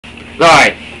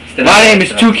Alright, my name is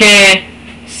TuKaN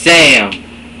Sam.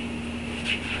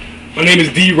 My name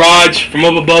is D. Raj from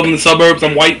up above in the suburbs.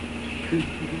 I'm white.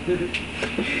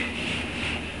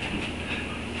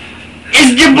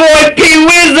 It's your boy P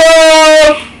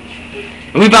Wizzo!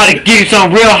 And we about to give you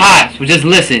something real hot, so just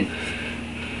listen.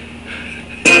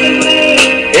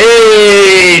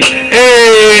 Hey!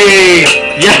 Hey!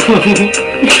 Yo!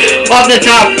 Off the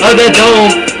top of the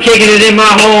dome, kicking it in my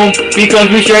home,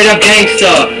 because we straight up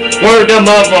gangsta. Word the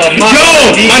mother. Yo!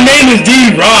 My name is D.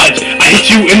 Raj. I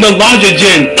hit you in the laundry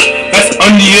gin. That's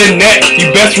under your neck. You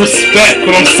best respect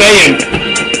what I'm saying.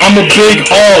 I'm a big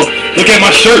hog. Look at my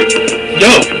shirt.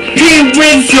 Yo! P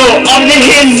Wizzo, I'm the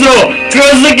hizzo.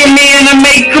 Girls look at me and I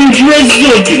make them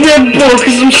drizzle. Dribble,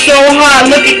 cause I'm so hot.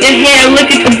 Look at the hair,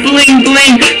 look at the bling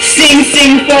bling. Sing,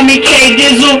 sing for me, K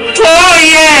Dizzle. Oh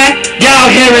yeah! Y'all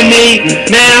hearing me?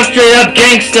 Man, I'm straight up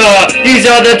gangsta. These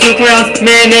are the two clowns,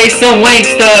 man, they some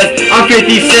wanksters. I'm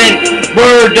 50 Cent,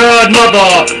 word dog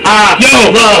mother. I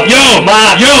love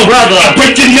my brother. I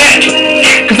break your neck,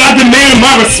 cause I demand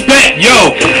my respect.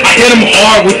 Yo, I hit him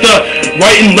hard with the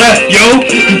right and left. Yo,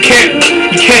 you can't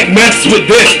mess with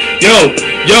this. Yo,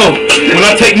 when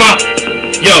I take my,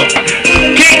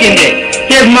 kicking it.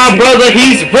 Here's my brother,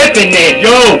 he's ripping it.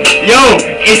 Yo,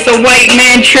 it's a white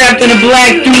man trapped in a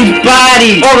black dude's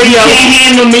body. You can't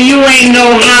handle me, you ain't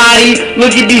no hottie.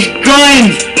 Look at these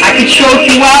guns, I could choke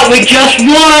you out with just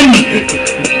one.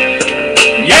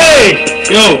 Hey,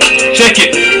 yo, check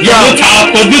it. From the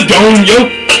top of the dome,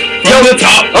 yo. From the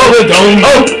top of the dome.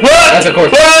 Oh, what? That's of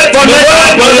course. What? From the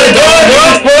top of the dome.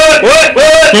 What?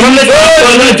 From the top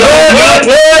of the dome.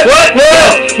 What?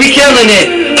 We killing it.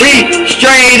 We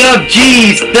straight up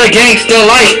G's. The gangster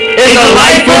life is a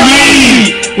life for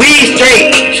me. We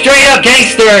straight up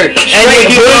gangster. And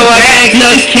you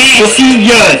gangsters can't see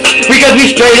us because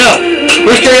we straight up.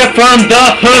 We're straight up from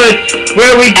the hood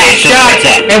where we get shot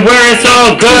and where it's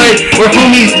all good. Where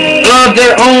homies love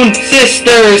their own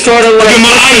sisters, sort of like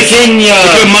Virginia.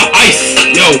 Look at my ice.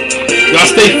 Yo, I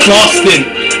stay frosting.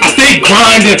 I stay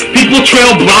grinding. People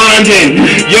trail blinding.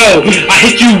 Yo, I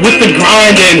hit you with the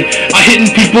grinding. I hitting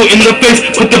people in the face.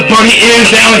 Put the bunny ears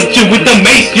down. Hit you with the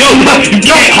mace. Yo, you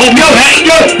can't hold me back.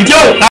 Yo.